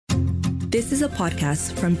This is a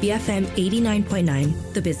podcast from BFM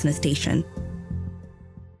 89.9, the business station.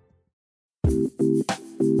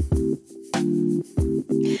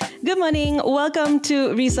 Good morning. Welcome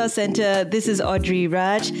to Resource Center. This is Audrey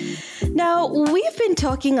Raj. Now, we've been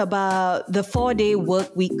talking about the 4-day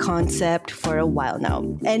work week concept for a while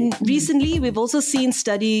now. And recently, we've also seen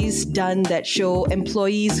studies done that show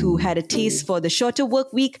employees who had a taste for the shorter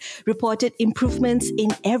work week reported improvements in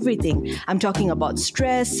everything. I'm talking about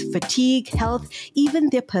stress, fatigue, health, even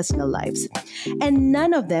their personal lives. And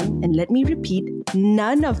none of them, and let me repeat,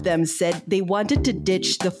 none of them said they wanted to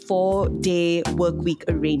ditch the 4-day work week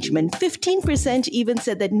arrangement. 15% even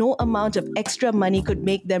said that no amount of extra money could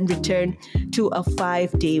make them return to a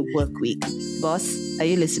 5-day work week. Boss, are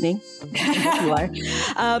you listening? You are.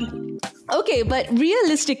 Okay, but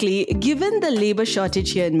realistically, given the labor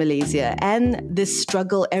shortage here in Malaysia and this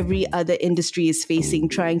struggle every other industry is facing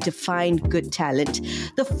trying to find good talent,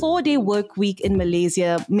 the 4-day work week in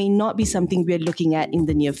Malaysia may not be something we're looking at in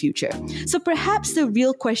the near future. So perhaps the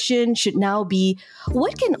real question should now be,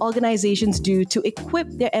 what can organizations do to equip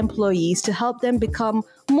their employees to help them become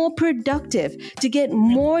more productive, to get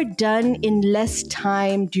more done in less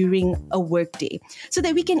time during a workday, so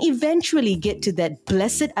that we can eventually get to that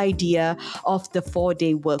blessed idea of the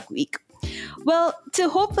 4-day work week? Well, to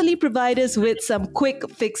hopefully provide us with some quick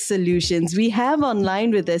fix solutions, we have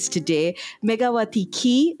online with us today Megawaty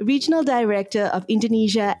Khie, Regional Director of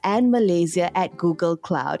Indonesia and Malaysia at Google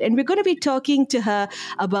Cloud. And we're going to be talking to her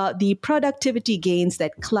about the productivity gains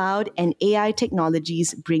that cloud and AI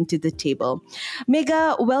technologies bring to the table.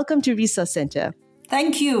 Mega, welcome to Resource Center.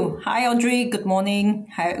 Thank you. Hi, Audrey. Good morning.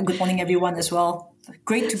 Hi, good morning, everyone, as well.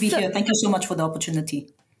 Great to be here. Thank you so much for the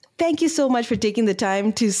opportunity. Thank you so much for taking the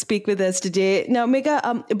time to speak with us today. Now,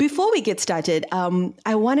 Mega, before we get started,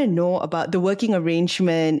 I want to know about the working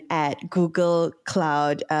arrangement at Google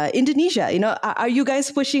Cloud Indonesia. You know, are you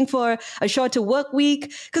guys pushing for a shorter work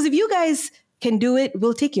week? Because if you guys can do it,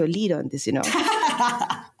 we'll take your lead on this, you know.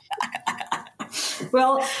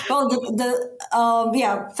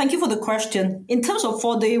 Thank you for the question. In terms of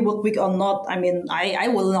 4-day work week or not, I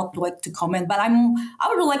will not like to comment, but I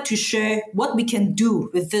would like to share what we can do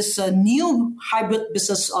with this new hybrid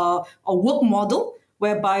business or work model,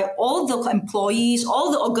 whereby all the employees,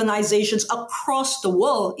 all the organizations across the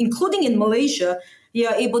world, including in Malaysia, you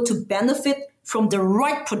are able to benefit from the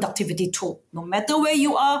right productivity tool. No matter where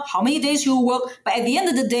you are, how many days you work, but at the end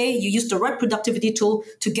of the day, you use the right productivity tool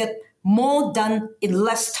to get more done in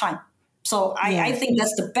less time. So I think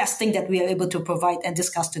that's the best thing that we are able to provide and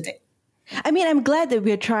discuss today. I mean, I'm glad that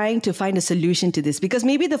we're trying to find a solution to this, because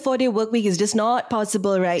maybe the 4-day work week is just not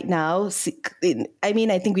possible right now. I mean,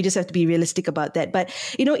 I think we just have to be realistic about that. But,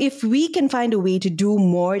 you know, if we can find a way to do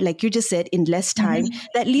more, like you just said, in less time,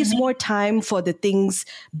 that leaves more time for the things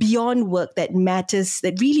beyond work that matters,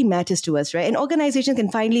 that really matters to us, right? And organizations can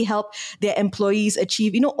finally help their employees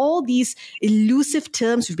achieve, you know, all these elusive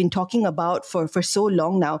terms we've been talking about for so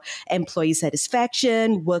long now: employee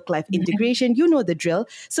satisfaction, work-life integration, you know the drill.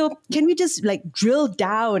 So can we just drill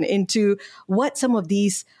down into what some of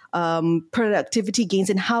these productivity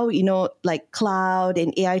gains and how, you know, like cloud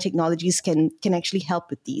and AI technologies can actually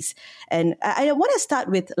help with these? And I want to start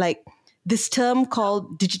with this term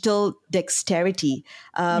called Digital Dexterity.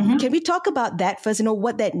 Can we talk about that first, you know,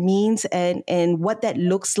 what that means and what that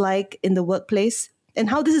looks like in the workplace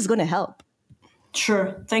and how this is going to help?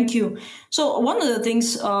 Sure. Thank you. So one of the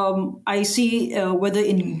things I see, whether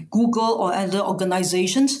in Google or other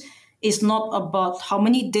organizations, is not about how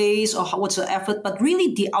many days or what's the effort, but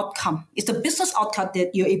really the outcome. It's the business outcome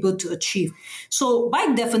that you're able to achieve. So by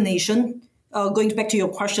definition, going back to your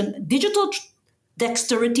question, digital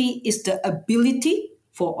dexterity is the ability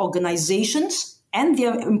for organizations and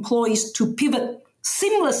their employees to pivot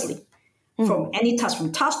seamlessly from any task,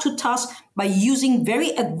 from task to task, by using very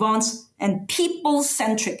advanced and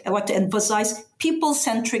people-centric, I like to emphasize,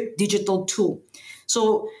 people-centric digital tool.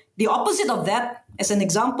 So the opposite of that, as an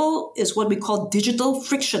example, is what we call digital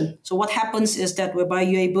friction. So what happens is that whereby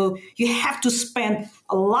you have to spend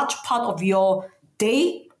a large part of your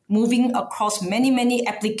day moving across many, many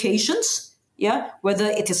applications, whether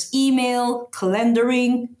it is email,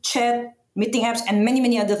 calendaring, chat, meeting apps, and many,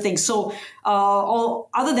 many other things. So or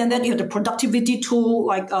other than that, you have the productivity tool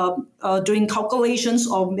like doing calculations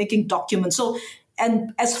or making documents. So,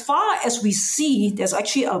 and as far as we see, there's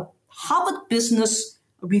actually a Harvard Business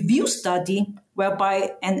Review study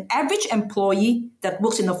whereby an average employee that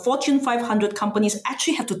works in a Fortune 500 companies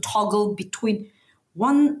actually have to toggle between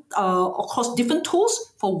across different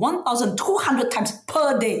tools for 1,200 times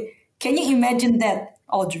per day. Can you imagine that,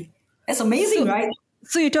 Audrey? That's amazing, right?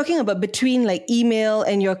 So you're talking about between like email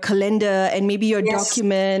and your calendar and maybe your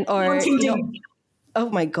document or, oh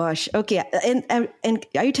my gosh. Okay. And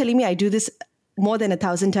are you telling me I do this more than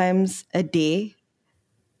 1,000 times a day?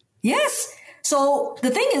 Yes. So the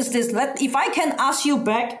thing is this, if I can ask you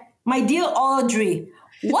back, my dear Audrey,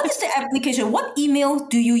 what is the application? What email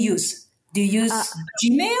do you use? Do you use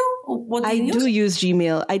Gmail? Or what do you use? I do use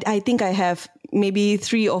Gmail. I think I have maybe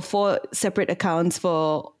 3 or 4 separate accounts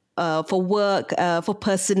for work, for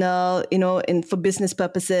personal, and for business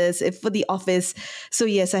purposes, for the office. So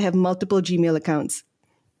yes, I have multiple Gmail accounts.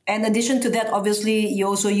 In addition to that, obviously, you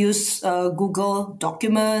also use Google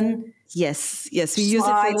Document. Yes, we use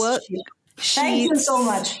it for work. Thank you so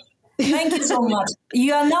much. Thank you so much.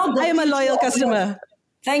 You are now I am a loyal customer.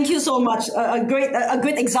 Thank you so much. A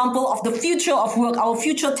great example of the future of work, our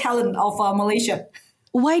future talent of Malaysia.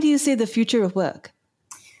 Why do you say the future of work?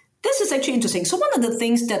 This is actually interesting. So one of the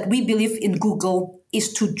things that we believe in Google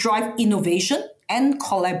is to drive innovation and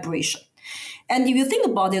collaboration. And if you think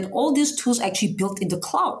about it, all these tools are actually built in the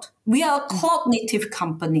cloud. We are a cloud native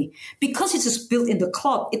company. Because it is built in the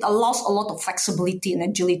cloud, it allows a lot of flexibility and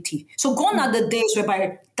agility. So gone are the days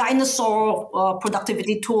whereby dinosaur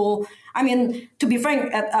productivity tool. I mean, to be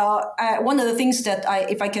frank, one of the things that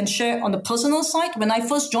if I can share on the personal side, when I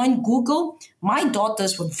first joined Google, my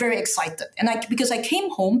daughters were very excited. And because I came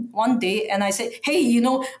home one day and I said, hey,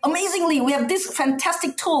 amazingly, we have this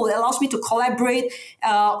fantastic tool that allows me to collaborate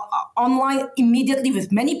online immediately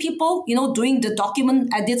with many people, doing the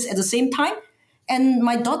document edits at the same time. And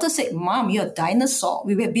my daughter said, Mom, you're a dinosaur.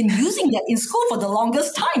 We have been using that in school for the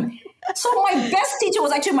longest time. So my best teacher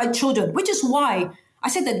was actually my children, which is why I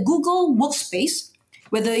said that Google Workspace,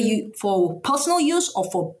 whether you for personal use or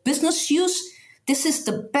for business use, this is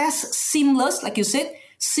the best seamless, like you said,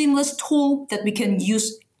 seamless tool that we can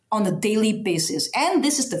use on a daily basis. And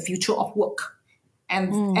this is the future of work.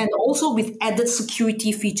 And also with added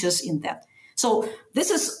security features in that. So this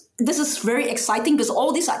is very exciting because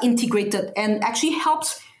all these are integrated and actually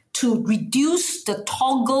helps to reduce the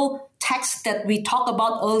toggle text that we talked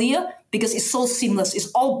about earlier because it's so seamless.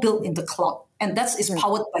 It's all built in the cloud. And that is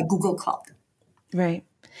powered by Google Cloud. Right.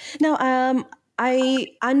 Now, I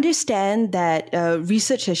understand that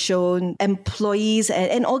research has shown employees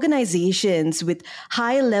and organizations with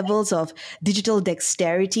high levels of digital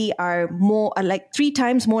dexterity are like 3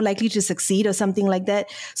 times more likely to succeed or something like that.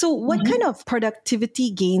 So what kind of productivity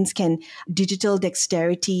gains can digital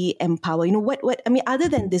dexterity empower? What I mean, other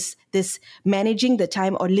than this managing the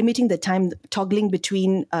time or limiting the time, toggling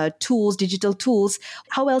between digital tools,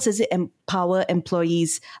 how else does it empower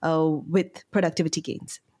employees with productivity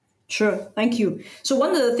gains? Sure. Thank you. So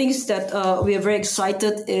one of the things that we are very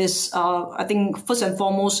excited is, I think, first and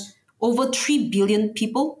foremost, over 3 billion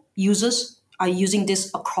users are using this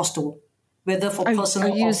across the world, whether for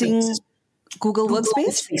personal or using Google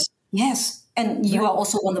Workspace? Yes. And you are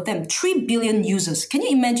also one of them. 3 billion users. Can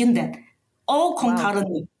you imagine that? All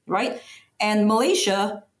concurrently, right? And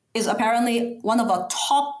Malaysia is apparently one of our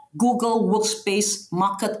top Google Workspace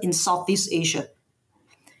market in Southeast Asia.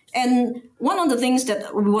 And one of the things that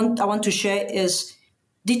I want to share is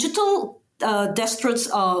Digital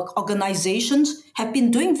Dexterity organizations have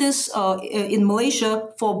been doing this in Malaysia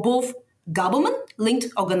for both government-linked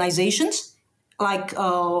organizations like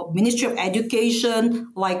Ministry of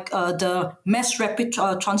Education, like the Mass Rapid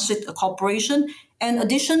Transit Corporation, in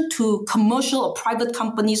addition to commercial or private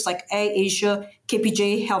companies like AirAsia,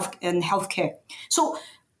 KPJ Health, and Healthcare. So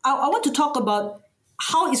I want to talk about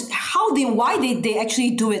why they actually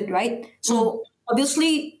do it, right? So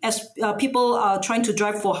obviously, as people are trying to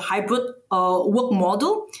drive for hybrid work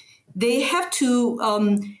model, they have to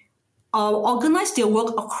organize their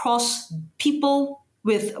work across people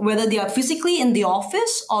with whether they are physically in the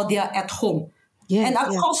office or they are at home, and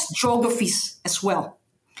across geographies as well.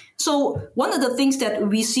 So one of the things that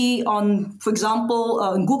we see on, for example,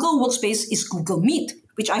 Google Workspace is Google Meet,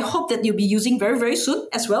 which I hope that you'll be using very, very soon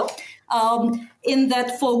as well. In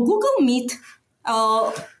that for Google Meet,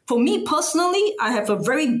 for me personally, I have a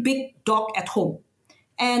very big dog at home,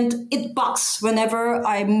 and it barks whenever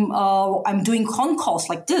I'm doing con calls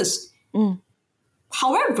like this.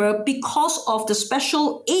 However, because of the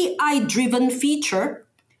special AI-driven feature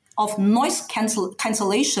of noise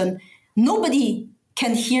cancellation, nobody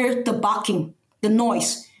can hear the barking, the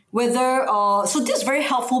noise. So this is very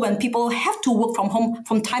helpful when people have to work from home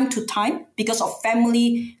from time to time because of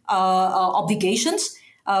family obligations.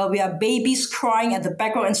 We have babies crying at the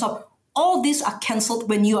background and so all these are cancelled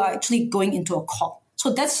when you are actually going into a call.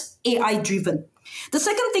 So that's AI driven. The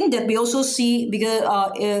second thing that we also see because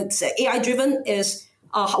it's AI driven is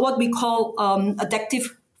what we call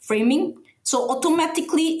adaptive framing. So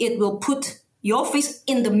automatically it will put your face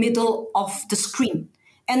in the middle of the screen.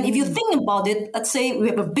 And if you think about it, let's say we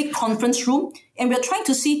have a big conference room and we're trying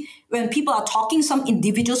to see when people are talking, some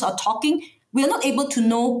individuals are talking, we are not able to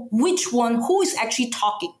know who is actually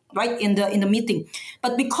talking, right, in the meeting.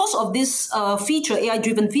 But because of this feature,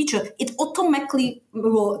 AI-driven feature, it automatically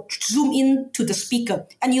will zoom in to the speaker.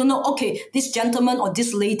 And you'll know, okay, this gentleman or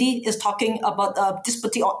this lady is talking about this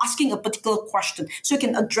particular, or asking a particular question. So you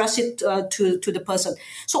can address it to the person.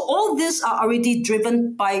 So all these are already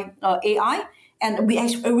driven by AI. And we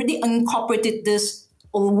already incorporated this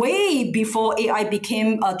way before AI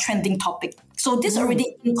became a trending topic. So this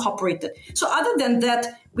already incorporated. So other than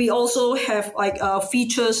that, we also have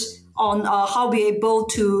features on how we're able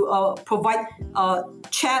to provide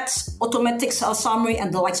chats, automatic summary,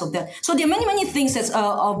 and the likes of that. So there are many, many things that's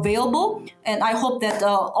available. And I hope that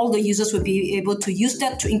all the users will be able to use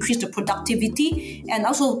that to increase the productivity and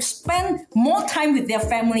also spend more time with their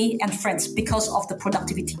family and friends because of the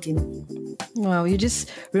productivity gain. Wow, you're just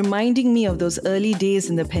reminding me of those early days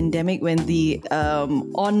in the pandemic when the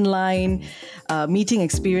online meeting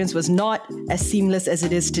experience was not as seamless as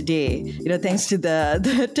it is today, thanks to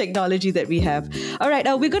the technology that we have. All right,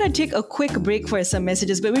 we're going to take a quick break for some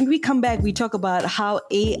messages, but when we come back, we talk about how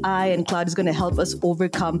AI and cloud is going to help us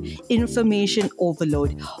overcome information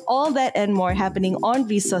overload. All that and more happening on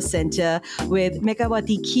Resource Center with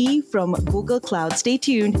Megawaty Khie from Google Cloud. Stay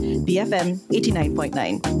tuned, BFM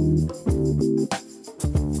 89.9.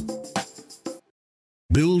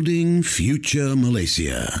 Building Future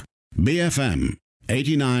Malaysia. BFM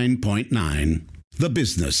 89.9, the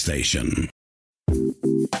business station.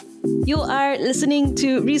 You are listening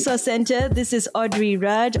to Resource Center. This is Audrey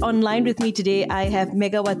Raj. Online with me today, I have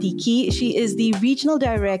Megawaty Khie. She is the Regional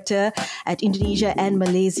Director at Indonesia and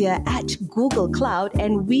Malaysia at Google Cloud.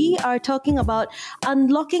 And we are talking about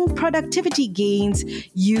unlocking productivity gains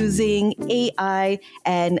using AI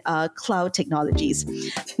and cloud technologies.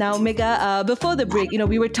 Now, Mega, before the break,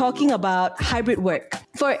 we were talking about hybrid work.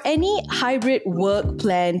 For any hybrid work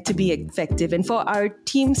plan to be effective and for our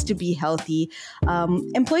teams to be healthy,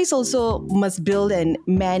 employees also must build and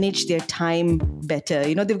manage their time better.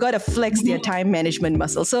 They've got to flex their time management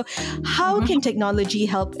muscle. So how can technology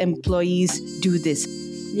help employees do this?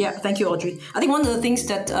 Yeah, thank you, Audrey. I think one of the things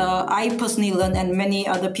that I personally learned, and many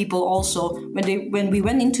other people also, when we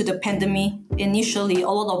went into the pandemic, initially, a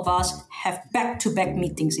lot of us have back-to-back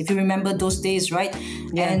meetings. If you remember those days, right?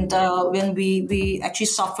 Yeah. And when we actually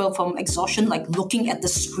suffer from exhaustion, like looking at the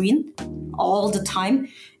screen all the time.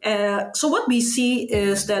 So what we see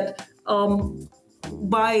is that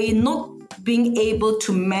by not being able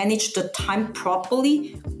to manage the time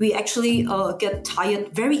properly, we actually get tired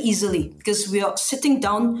very easily because we are sitting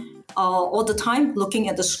down all the time looking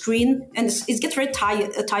at the screen, and it gets very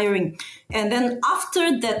tiring. And then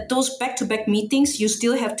after that, those back-to-back meetings, you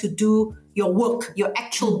still have to do your work, your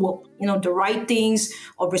actual work, the writings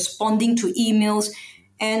or responding to emails.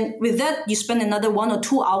 And with that, you spend another 1 or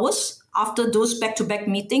 2 hours after those back-to-back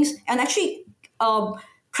meetings, and actually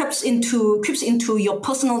creeps into your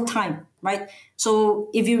personal time, right? So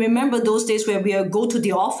if you remember those days where we go to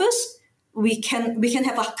the office, we can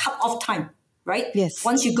have a cut off time, right? Yes.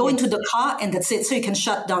 Once you go into the car and that's it, so you can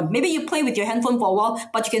shut down. Maybe you play with your handphone for a while,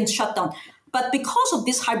 but you can shut down. But because of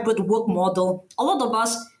this hybrid work model, a lot of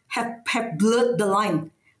us have blurred the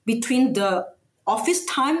line between the office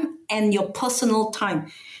time and your personal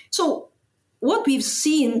time. So what we've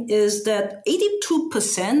seen is that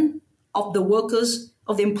 82% of the workers,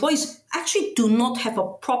 of the employees, actually do not have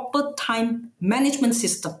a proper time management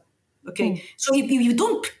system. Okay, so if you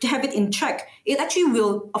don't have it in check, it actually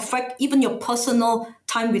will affect even your personal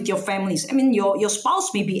time with your families. I mean, your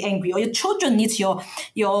spouse may be angry, or your children needs your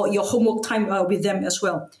homework time with them as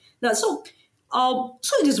well. Now, so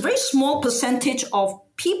it is a very small percentage of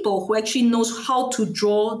people who actually knows how to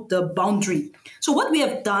draw the boundary. So what we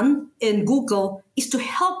have done in Google is to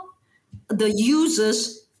help the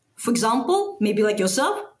users, for example, maybe like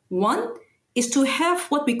yourself, one is to have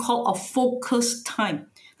what we call a focus time.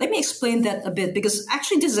 Let me explain that a bit, because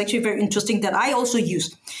actually this is actually very interesting that I also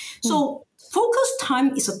use. So focus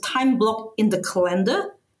time is a time block in the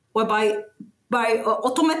calendar whereby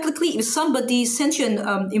automatically if somebody sends you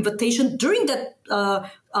an invitation during that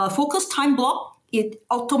focus time block, it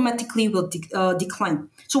automatically will decline.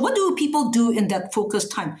 So what do people do in that focus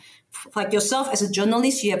time? Like yourself as a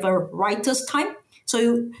journalist, you have a writer's time.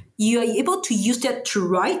 So you are able to use that to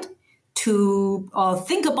write, to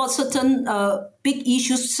think about certain big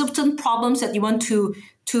issues, certain problems that you want to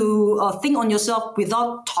think on yourself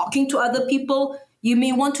without talking to other people. You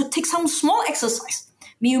may want to take some small exercise.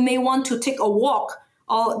 You may want to take a walk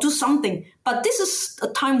or do something. But this is a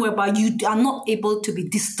time whereby you are not able to be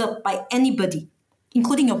disturbed by anybody,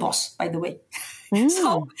 including your boss, by the way.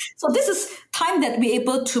 So this is time that we're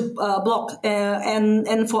able to block.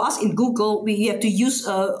 And for us in Google, we have to use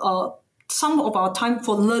some of our time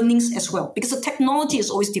for learnings as well, because the technology is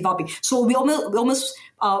always developing. So we almost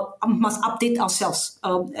must update ourselves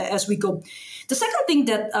as we go. The second thing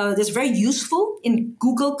that is very useful in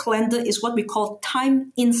Google Calendar is what we call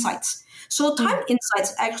time insights. So time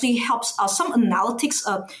insights actually helps us, some analytics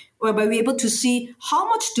whereby we're able to see how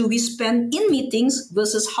much do we spend in meetings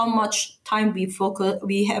versus how much time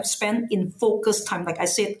we have spent in focus time, like I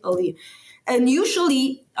said earlier. And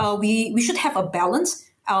usually we should have a balance.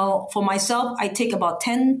 For myself, I take about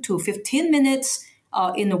 10 to 15 minutes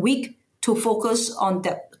in a week to focus on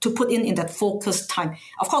that, to put in that focus time.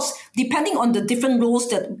 Of course, depending on the different roles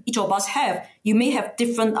that each of us have, you may have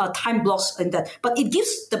different time blocks in that, but it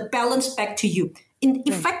gives the balance back to you. It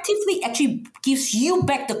effectively actually gives you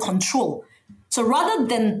back the control. So rather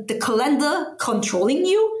than the calendar controlling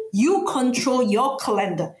you, you control your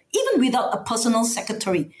calendar, even without a personal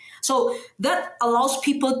secretary. So that allows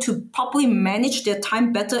people to properly manage their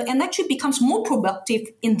time better and actually becomes more productive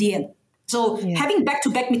in the end. So having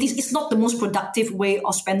back-to-back meetings is not the most productive way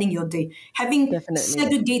of spending your day. Having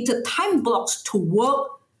segregated time blocks to work,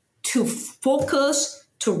 to focus,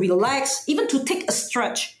 to relax, even to take a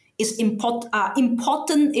stretch is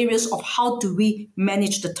important areas of how do we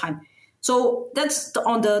manage the time. So that's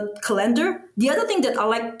on the calendar. The other thing that I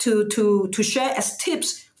like to share as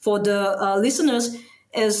tips for the listeners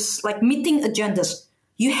is like meeting agendas.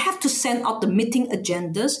 You have to send out the meeting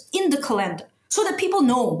agendas in the calendar so that people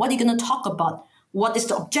know what you're going to talk about. What is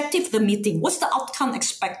the objective of the meeting? What's the outcome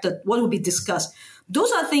expected? What will be discussed? Those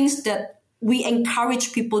are things that we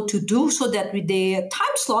encourage people to do so that with their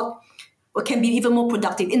time slot can be even more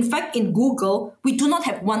productive. In fact, in Google, we do not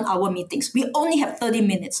have 1 hour meetings. We only have 30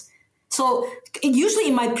 minutes. So usually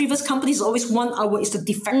in my previous companies, always 1 hour is the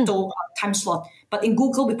de facto time slot. But in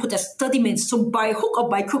Google, we put as 30 minutes. So by hook or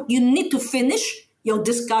by crook, you need to finish your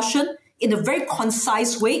discussion in a very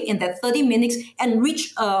concise way in that 30 minutes and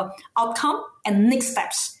reach outcome and next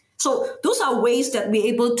steps. So those are ways that we're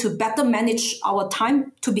able to better manage our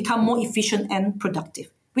time to become more efficient and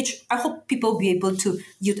productive, which I hope people will be able to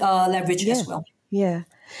leverage as well. Yeah.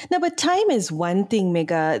 Now, but time is one thing,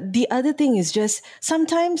 Mega. The other thing is just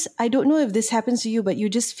sometimes, I don't know if this happens to you, but you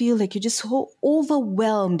just feel like you're just so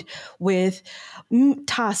overwhelmed with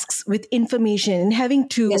tasks, with information and having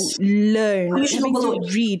to learn, having to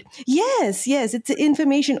read. Yes, it's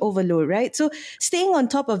information overload, right? So staying on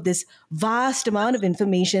top of this vast amount of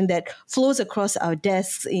information that flows across our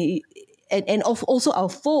desks and also our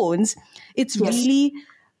phones, it's really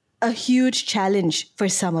a huge challenge for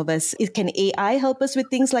some of us. Can AI help us with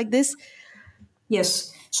things like this?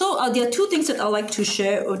 Yes. So there are two things that I like to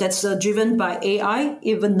share that's driven by AI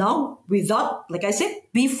even now without, like I said,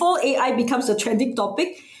 before AI becomes a trending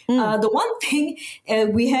topic. The one thing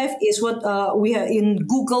we have is what we have in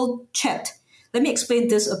Google Chat. Let me explain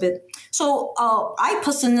this a bit. So I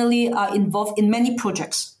personally are involved in many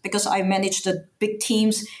projects because I manage the big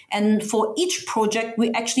teams. And for each project,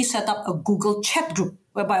 we actually set up a Google Chat group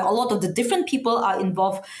whereby a lot of the different people are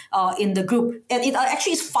involved in the group. And it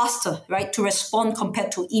actually is faster, right, to respond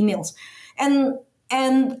compared to emails. And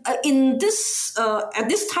in this at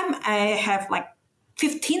this time, I have like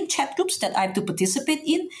 15 chat groups that I have to participate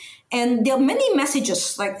in. And there are many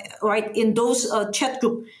messages, like right in those chat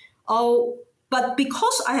group. But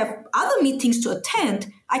because I have other meetings to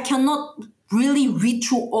attend, I cannot really read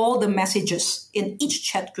through all the messages in each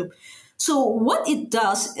chat group. So what it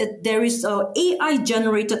does, there is an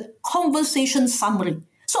AI-generated conversation summary.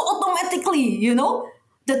 So automatically,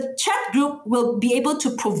 the chat group will be able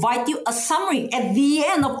to provide you a summary at the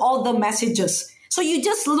end of all the messages. So you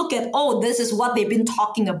just look at, this is what they've been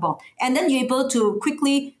talking about. And then you're able to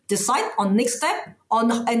quickly decide on next step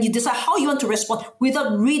and you decide how you want to respond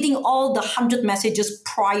without reading all the 100 messages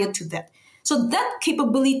prior to that. So that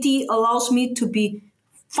capability allows me to be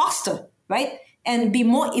faster, right? And be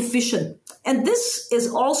more efficient. And this is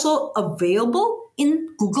also available in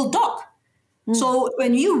Google Doc. So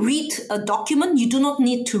when you read a document, you do not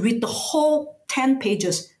need to read the whole 10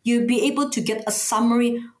 pages. You'll be able to get a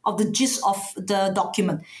summary of the gist of the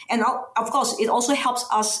document. And of course, it also helps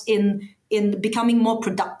us in becoming more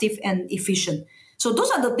productive and efficient. So those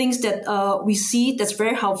are the things that we see that's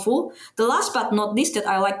very helpful. The last but not least that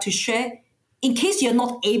I like to share, in case you're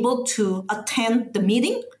not able to attend the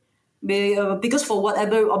meeting, because for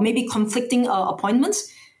whatever, or maybe conflicting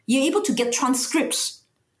appointments, you're able to get transcripts.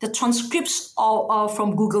 The transcripts are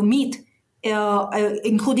from Google Meet.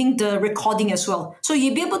 including the recording as well. So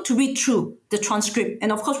you'll be able to read through the transcript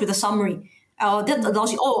and, of course, with a summary. That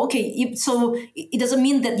allows you, so it doesn't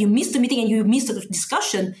mean that you missed the meeting and you missed the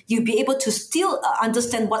discussion. You'll be able to still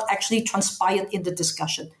understand what actually transpired in the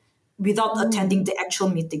discussion without attending the actual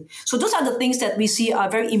meeting. So those are the things that we see are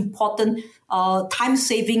very important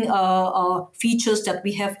time-saving features that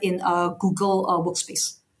we have in Google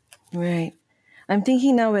Workspace. Right. I'm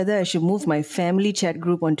thinking now whether I should move my family chat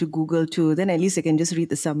group onto Google too. Then at least I can just read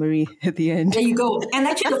the summary at the end. There you go. And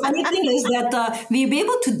actually, the funny thing is that we'll be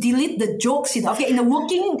able to delete the jokes. In a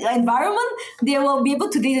working environment, they will be able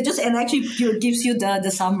to delete the jokes and actually gives you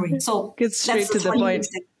the summary. So get straight to the point.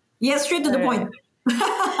 Yes, straight to the point.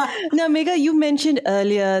 Now, Mega, you mentioned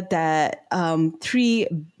earlier that 3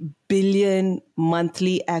 billion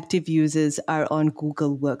monthly active users are on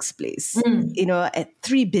Google Workspace. At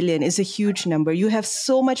 3 billion is a huge number. You have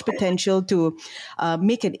so much potential to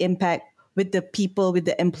make an impact with the people, with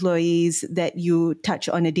the employees that you touch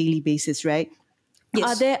on a daily basis, right? Yes.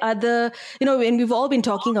 Are there other, and we've all been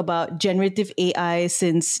talking about generative AI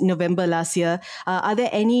since November last year. Are there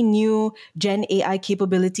any new Gen AI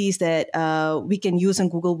capabilities that we can use on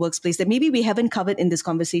Google Workspace that maybe we haven't covered in this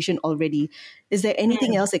conversation already? Is there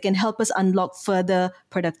anything else that can help us unlock further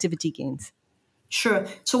productivity gains? Sure.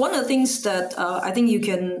 So one of the things that I think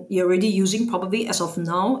you're already using probably as of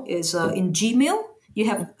now is in Gmail.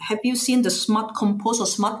 Have you seen the smart compose or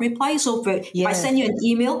smart reply? So if I send you an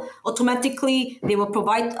email, automatically they will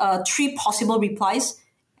provide 3 possible replies,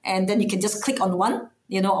 and then you can just click on one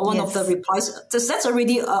of the replies. That's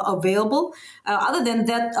already available. Other than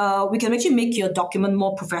that, we can actually make your document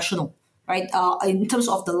more professional, right? In terms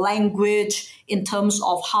of the language, in terms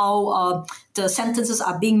of how the sentences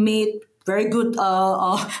are being made. Very good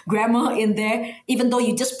grammar in there, even though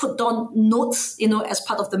you just put down notes, as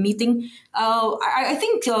part of the meeting. I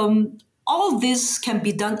think all this can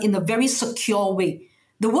be done in a very secure way.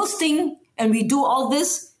 The worst thing, and we do all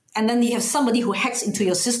this, and then you have somebody who hacks into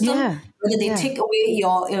your system, whether they take away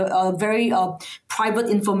your very private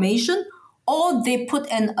information, or they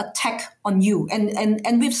put an attack on you.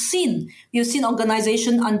 And we've seen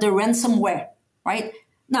organization under ransomware, right?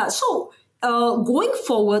 Now, so going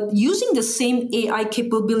forward, using the same AI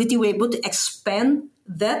capability, we're able to expand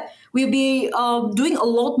that. We'll be doing a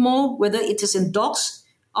lot more, whether it is in Docs,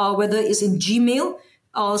 whether it's in Gmail.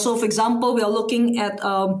 So, for example, we are looking at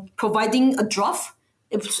providing a draft.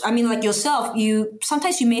 Like yourself,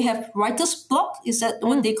 sometimes you may have writer's block. Is that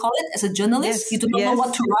what they call it as a journalist? Yes, you do not know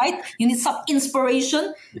what to write. You need some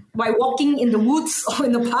inspiration by walking in the woods or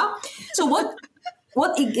in the park. So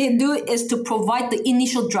what it can do is to provide the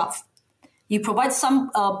initial draft. You provide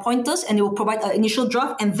some pointers and it will provide an initial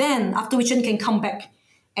draft, and then after which you can come back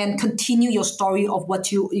and continue your story of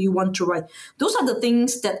what you want to write. Those are the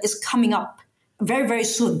things that is coming up very, very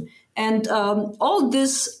soon. And all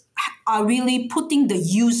this are really putting the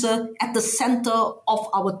user at the center of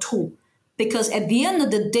our tool. Because at the end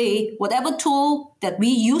of the day, whatever tool that we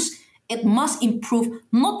use, it must improve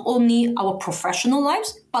not only our professional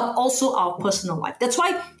lives, but also our personal life. That's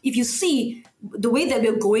why if you see the way that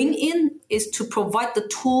we're going in is to provide the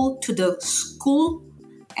tool to the school,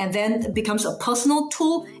 and then it becomes a personal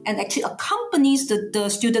tool and actually accompanies the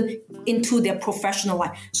student into their professional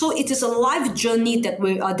life. So it is a life journey that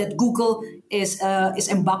that Google is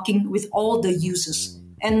embarking with all the users.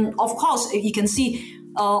 And of course, you can see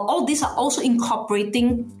all these are also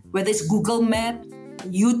incorporating, whether it's Google Map,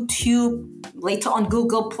 YouTube, later on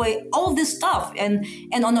Google Play, all this stuff. And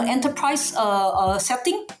on an enterprise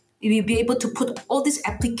setting, we'll be able to put all this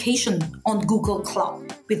application on Google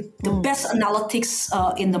Cloud with the best analytics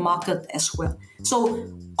in the market as well. So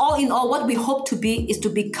all in all, what we hope to be is to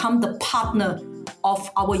become the partner of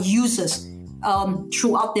our users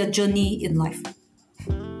throughout their journey in life.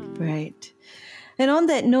 Right. And on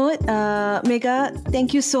that note, Mega,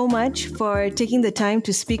 thank you so much for taking the time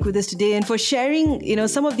to speak with us today and for sharing,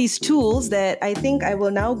 some of these tools that I think I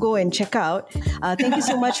will now go and check out. Thank you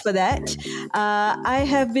so much for that. I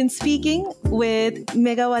have been speaking with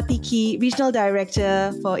Megawaty Khie, Regional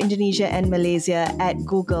Director for Indonesia and Malaysia at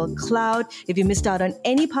Google Cloud. If you missed out on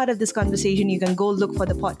any part of this conversation, you can go look for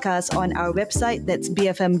the podcast on our website. That's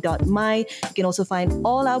bfm.my. You can also find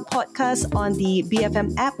all our podcasts on the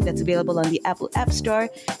BFM app that's available on the Apple App Store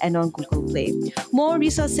and on Google Play. More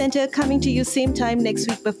Resource Center coming to you same time next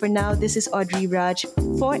week. But for now, this is Audrey Raj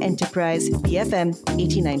for Enterprise BFM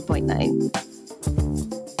 89.9.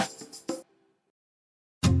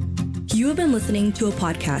 You have been listening to a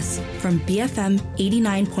podcast from BFM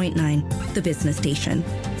 89.9, the business station.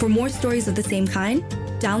 For more stories of the same kind,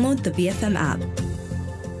 download the BFM app.